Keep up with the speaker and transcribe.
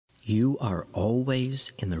You are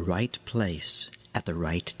always in the right place at the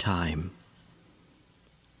right time.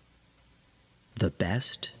 The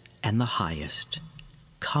best and the highest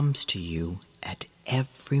comes to you at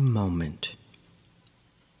every moment.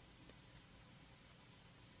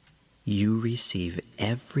 You receive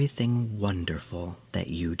everything wonderful that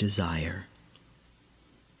you desire.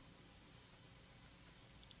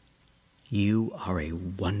 You are a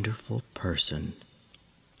wonderful person.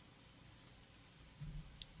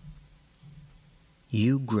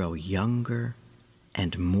 You grow younger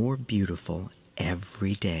and more beautiful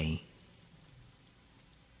every day.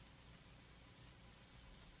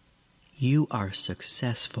 You are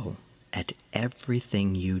successful at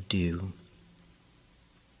everything you do.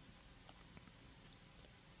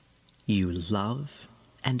 You love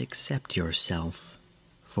and accept yourself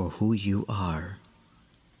for who you are.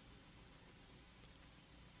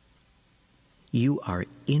 You are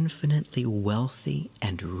infinitely wealthy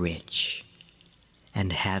and rich,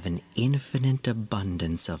 and have an infinite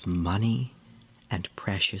abundance of money and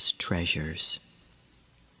precious treasures.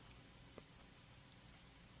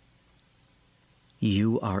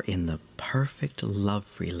 You are in the perfect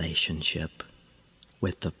love relationship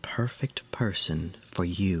with the perfect person for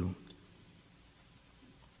you.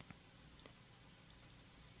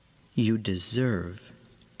 You deserve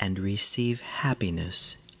and receive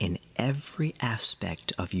happiness in every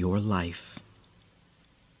aspect of your life.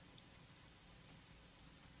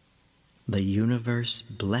 The universe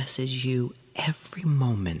blesses you every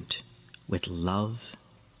moment with love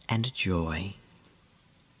and joy.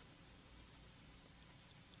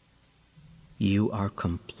 You are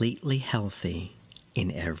completely healthy in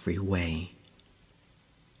every way.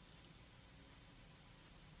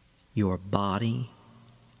 Your body,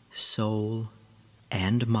 soul,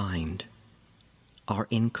 and mind are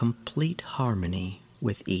in complete harmony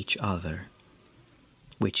with each other,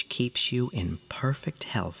 which keeps you in perfect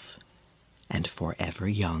health and forever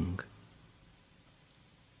young.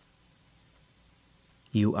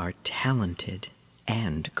 You are talented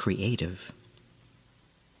and creative.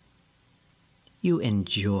 You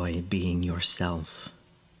enjoy being yourself.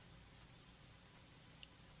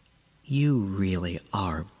 You really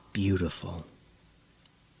are beautiful.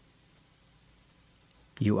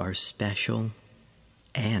 You are special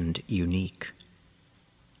and unique.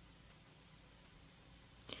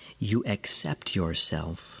 You accept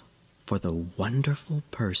yourself for the wonderful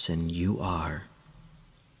person you are.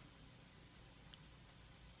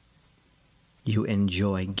 You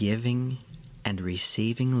enjoy giving and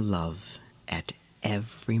receiving love at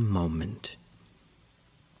every moment.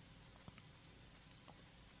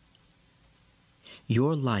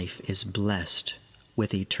 Your life is blessed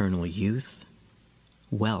with eternal youth,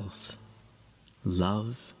 wealth,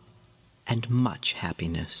 love, and much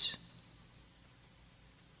happiness.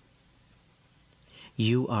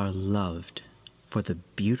 You are loved for the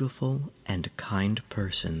beautiful and kind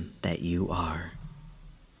person that you are.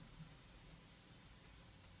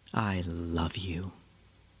 I love you.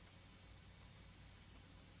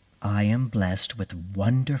 I am blessed with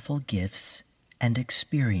wonderful gifts and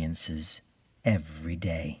experiences every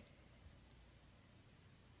day.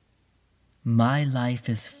 My life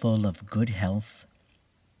is full of good health,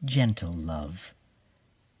 gentle love,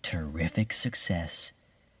 terrific success,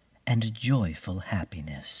 and joyful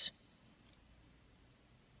happiness.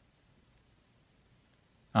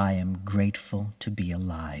 I am grateful to be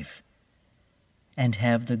alive and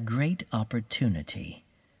have the great opportunity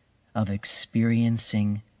of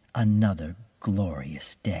experiencing another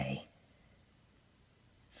glorious day.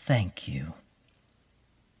 Thank you.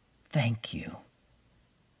 Thank you.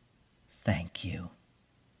 Thank you.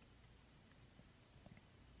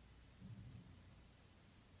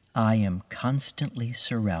 I am constantly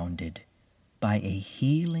surrounded by a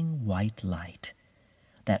healing white light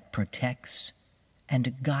that protects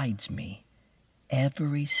and guides me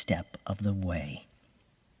every step of the way.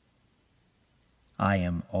 I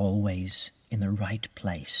am always in the right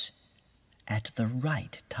place at the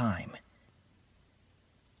right time.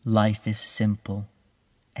 Life is simple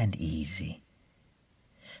and easy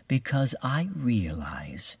because I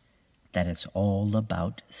realize that it's all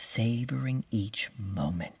about savoring each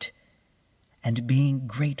moment and being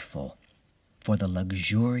grateful for the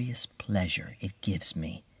luxurious pleasure it gives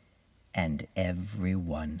me and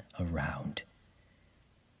everyone around.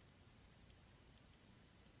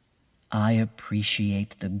 I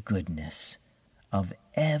appreciate the goodness of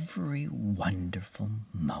every wonderful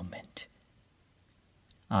moment.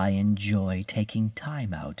 I enjoy taking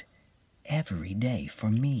time out every day for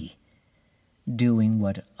me, doing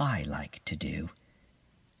what I like to do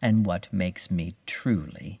and what makes me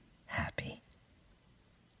truly happy.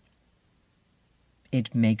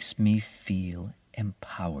 It makes me feel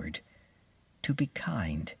empowered to be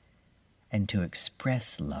kind and to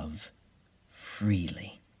express love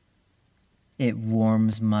freely. It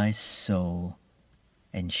warms my soul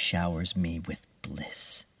and showers me with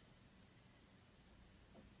bliss.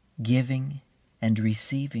 Giving and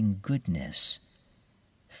receiving goodness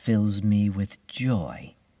fills me with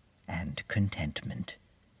joy and contentment.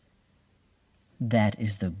 That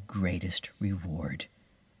is the greatest reward,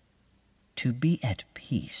 to be at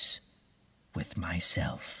peace with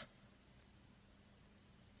myself.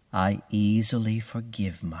 I easily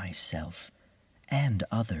forgive myself and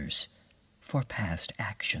others for past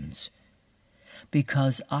actions,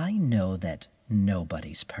 because I know that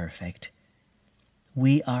nobody's perfect.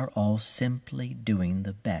 We are all simply doing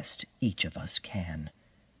the best each of us can.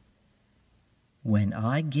 When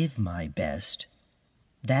I give my best,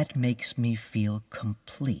 that makes me feel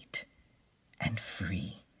complete and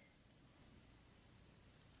free.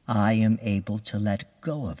 I am able to let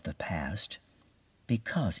go of the past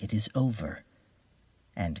because it is over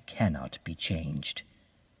and cannot be changed.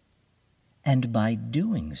 And by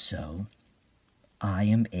doing so, I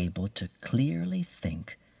am able to clearly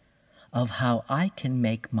think of how I can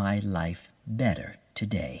make my life better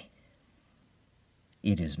today.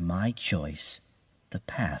 It is my choice, the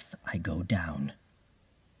path I go down.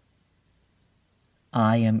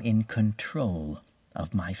 I am in control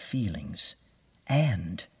of my feelings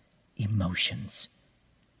and emotions.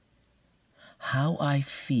 How I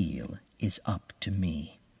feel is up to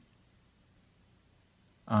me.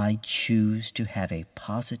 I choose to have a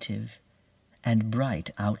positive and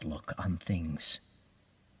bright outlook on things.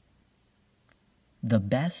 The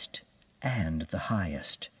best and the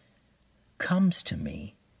highest comes to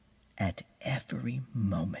me at every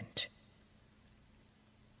moment.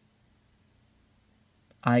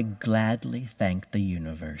 I gladly thank the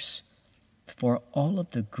universe for all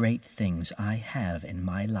of the great things I have in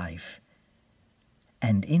my life,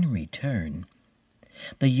 and in return,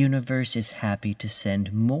 the universe is happy to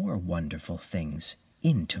send more wonderful things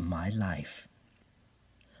into my life.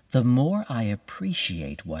 The more I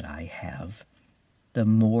appreciate what I have, the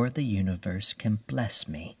more the universe can bless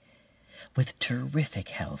me with terrific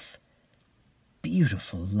health,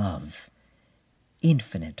 beautiful love,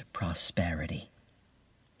 infinite prosperity,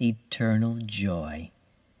 eternal joy,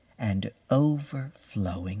 and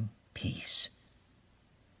overflowing peace.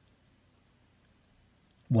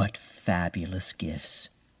 What fabulous gifts,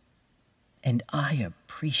 and I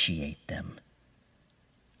appreciate them.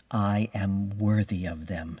 I am worthy of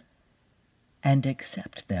them and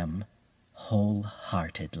accept them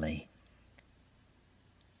wholeheartedly.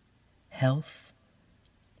 Health,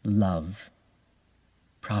 love,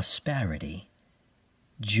 prosperity,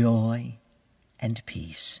 joy, and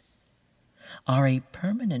peace are a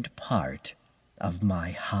permanent part of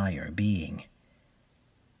my higher being.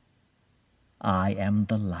 I am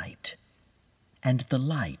the light, and the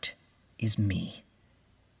light is me.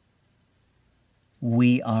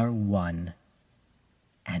 We are one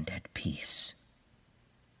and at peace.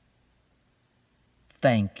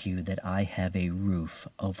 Thank you that I have a roof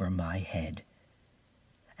over my head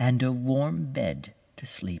and a warm bed to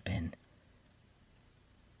sleep in.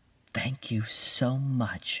 Thank you so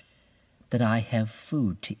much that I have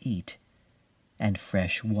food to eat and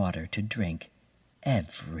fresh water to drink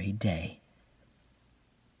every day.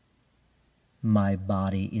 My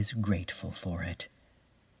body is grateful for it,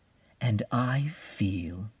 and I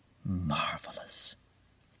feel marvelous.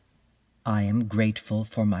 I am grateful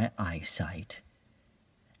for my eyesight,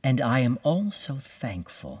 and I am also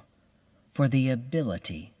thankful for the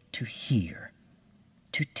ability to hear,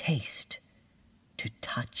 to taste, to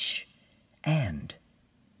touch, and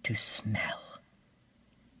to smell.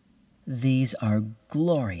 These are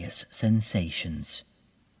glorious sensations.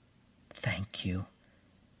 Thank you.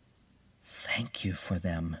 Thank you for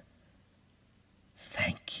them.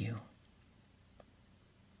 Thank you.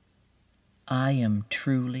 I am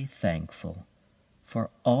truly thankful for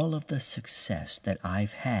all of the success that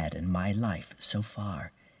I've had in my life so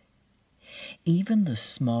far. Even the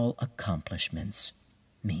small accomplishments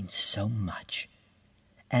mean so much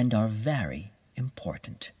and are very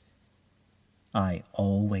important. I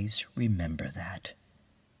always remember that.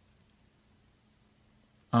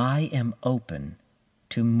 I am open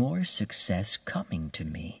to more success coming to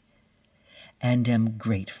me, and am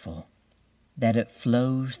grateful that it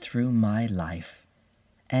flows through my life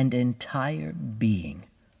and entire being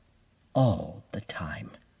all the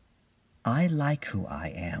time. I like who I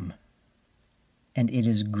am, and it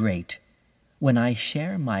is great when I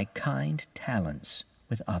share my kind talents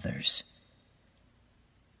with others.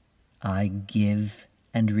 I give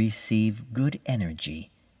and receive good energy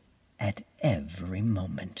at every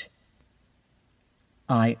moment.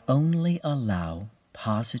 I only allow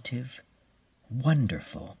positive,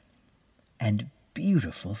 wonderful, and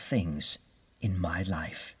beautiful things in my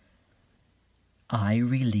life. I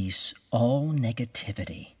release all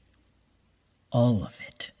negativity, all of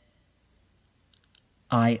it.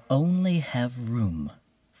 I only have room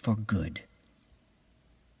for good.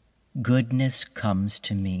 Goodness comes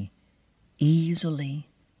to me easily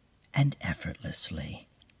and effortlessly.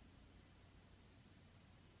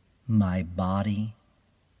 My body,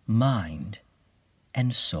 mind,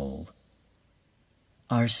 and soul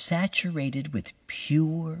are saturated with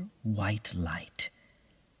pure white light,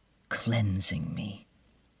 cleansing me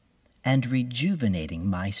and rejuvenating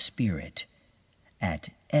my spirit at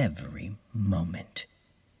every moment.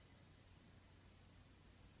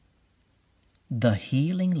 The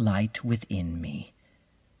healing light within me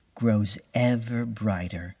grows ever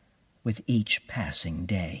brighter with each passing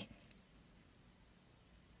day.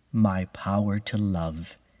 My power to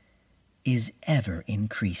love is ever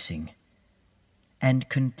increasing and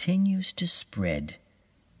continues to spread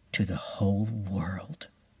to the whole world.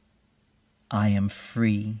 I am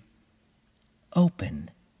free,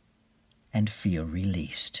 open, and feel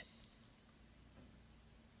released.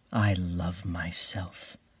 I love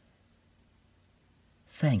myself.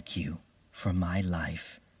 Thank you for my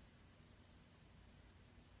life.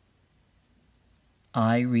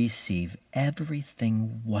 I receive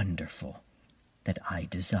everything wonderful that I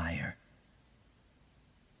desire.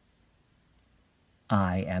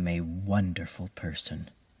 I am a wonderful person.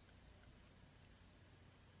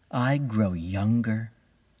 I grow younger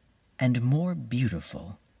and more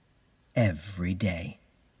beautiful every day.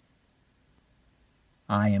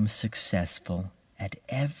 I am successful at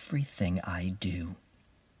everything I do.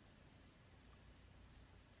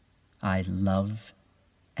 I love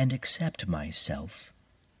and accept myself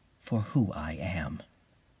for who I am.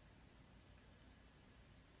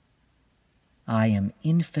 I am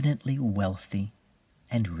infinitely wealthy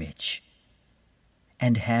and rich,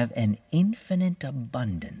 and have an infinite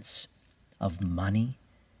abundance of money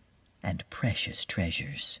and precious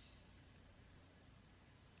treasures.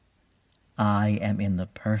 I am in the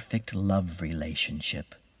perfect love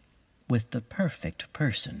relationship with the perfect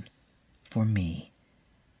person for me.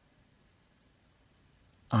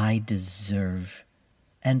 I deserve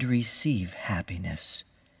and receive happiness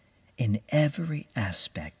in every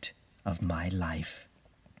aspect of my life.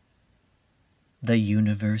 The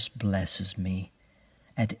universe blesses me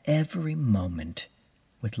at every moment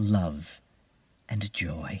with love and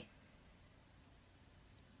joy.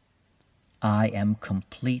 I am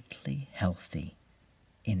completely healthy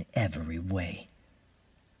in every way.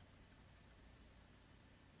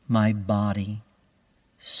 My body,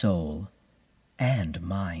 soul, and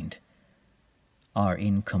mind are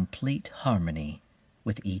in complete harmony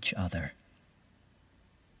with each other,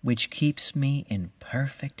 which keeps me in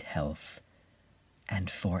perfect health and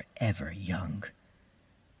forever young.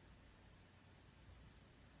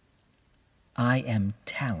 I am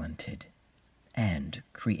talented and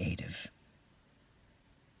creative.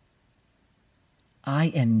 I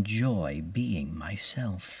enjoy being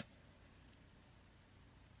myself.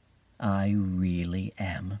 I really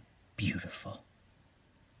am beautiful.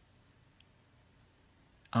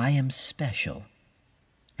 I am special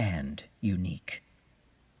and unique.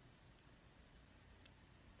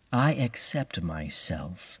 I accept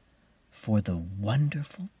myself for the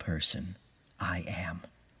wonderful person I am.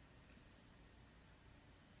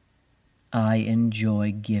 I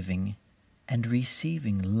enjoy giving and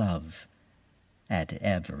receiving love at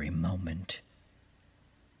every moment.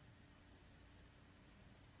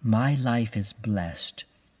 My life is blessed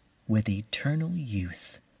with eternal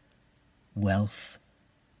youth, wealth,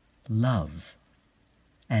 love,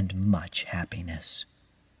 and much happiness.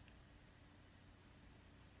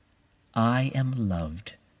 I am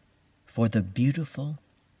loved for the beautiful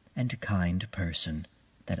and kind person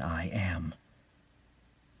that I am.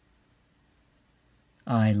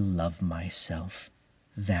 I love myself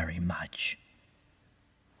very much.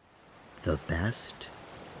 The best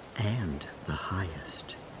and the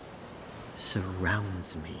highest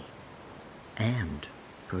surrounds me and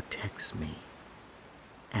protects me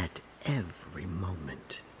at every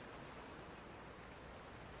moment.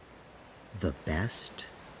 The best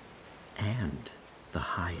and the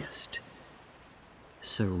highest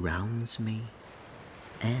surrounds me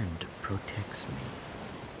and protects me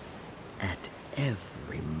at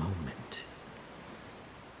every moment.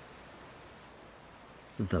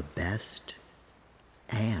 The best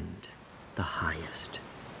and the highest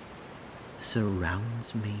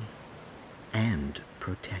surrounds me and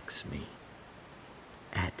protects me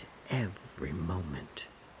at every moment.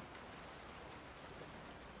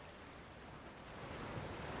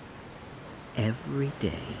 Every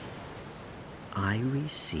day I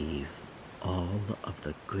receive all of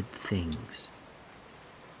the good things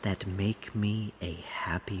that make me a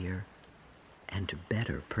happier and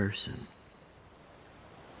better person.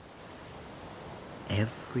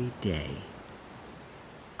 Every day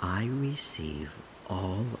I receive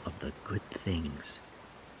all of the good things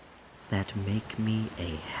that make me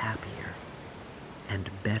a happier and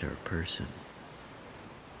better person.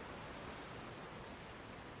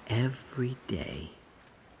 Every day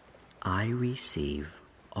I receive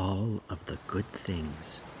all of the good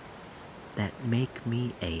things that make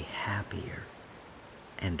me a happier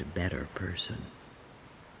and better person.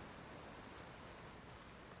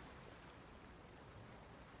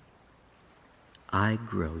 I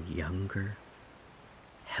grow younger,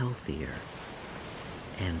 healthier,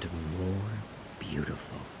 and more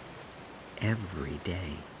beautiful every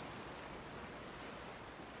day.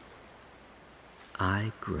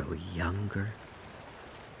 I grow younger,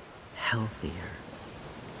 healthier,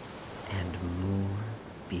 and more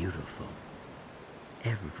beautiful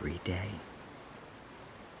every day.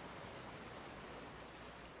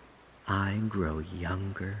 I grow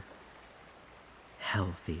younger,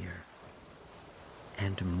 healthier,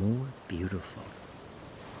 and more beautiful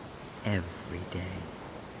every day.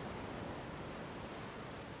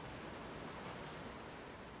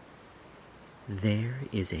 There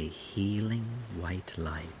is a healing white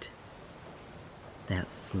light that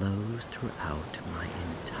flows throughout my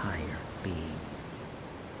entire being,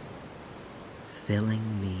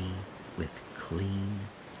 filling me with clean,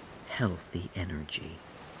 healthy energy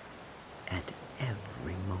at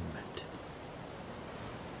every moment.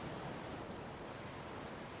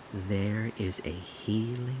 There is a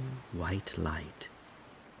healing white light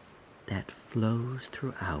that flows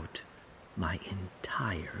throughout my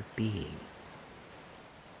entire being,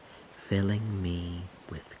 filling me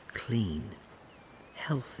with clean,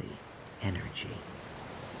 healthy energy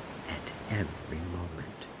at every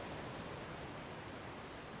moment.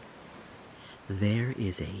 There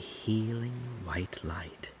is a healing white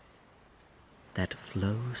light that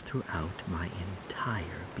flows throughout my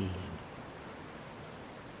entire being,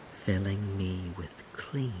 filling me with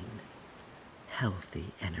clean,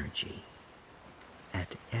 healthy energy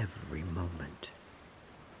at every moment.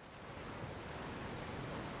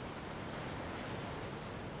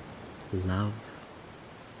 Love,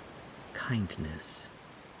 kindness,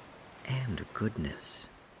 and goodness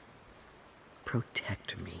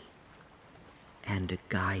protect me and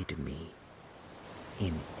guide me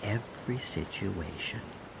in every situation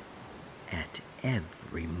at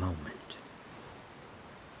every moment.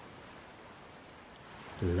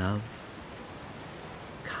 Love,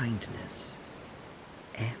 kindness,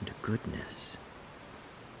 and goodness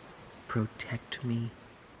protect me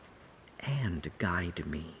and guide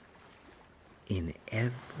me in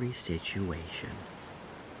every situation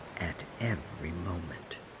at every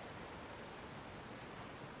moment.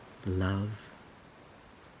 Love,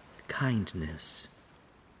 kindness,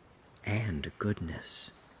 and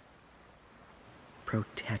goodness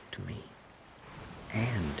protect me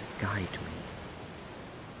and guide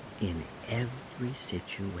me in every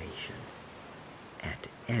situation at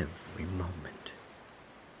every moment.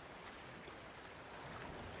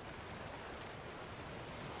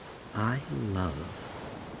 I love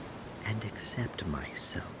and accept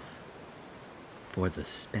myself for the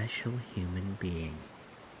special human being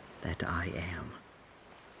that I am.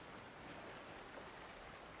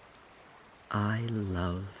 I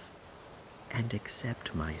love and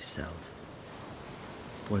accept myself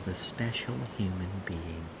for the special human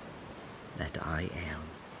being that I am.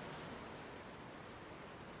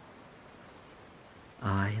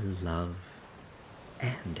 I love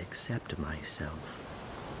and accept myself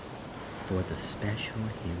for the special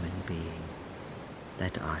human being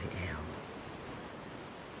that I am.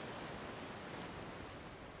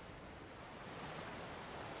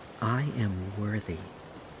 I am worthy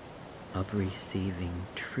of receiving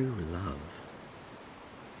true love,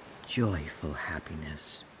 joyful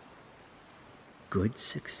happiness, good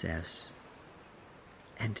success,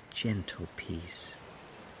 and gentle peace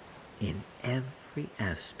in every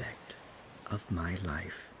aspect of my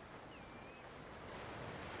life.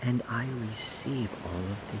 And I receive all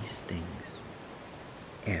of these things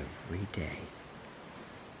every day.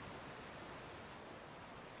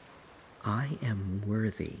 I am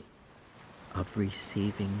worthy of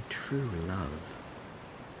receiving true love,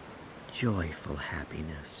 joyful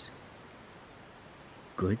happiness,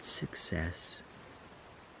 good success,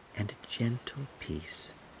 and gentle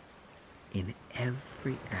peace in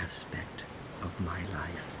every aspect of my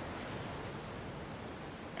life.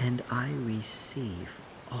 And I receive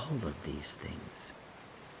all of these things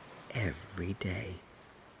every day.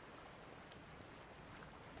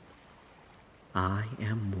 I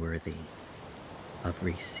am worthy of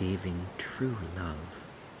receiving true love,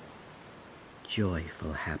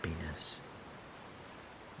 joyful happiness,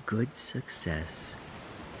 good success,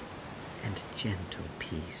 and gentle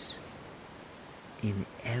peace in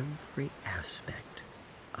every aspect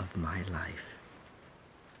of my life.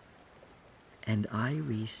 And I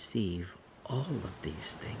receive all of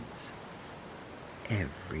these things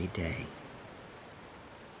every day.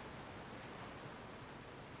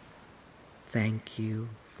 Thank you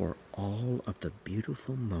for all of the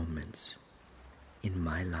beautiful moments in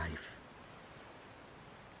my life.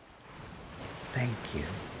 Thank you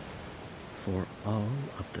for all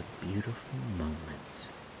of the beautiful moments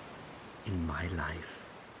in my life.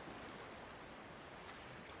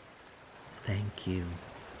 Thank you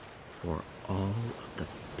for all of the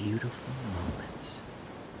beautiful moments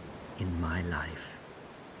in my life.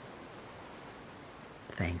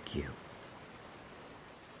 Thank you.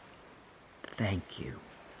 Thank you.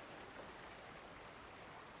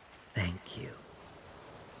 Thank you.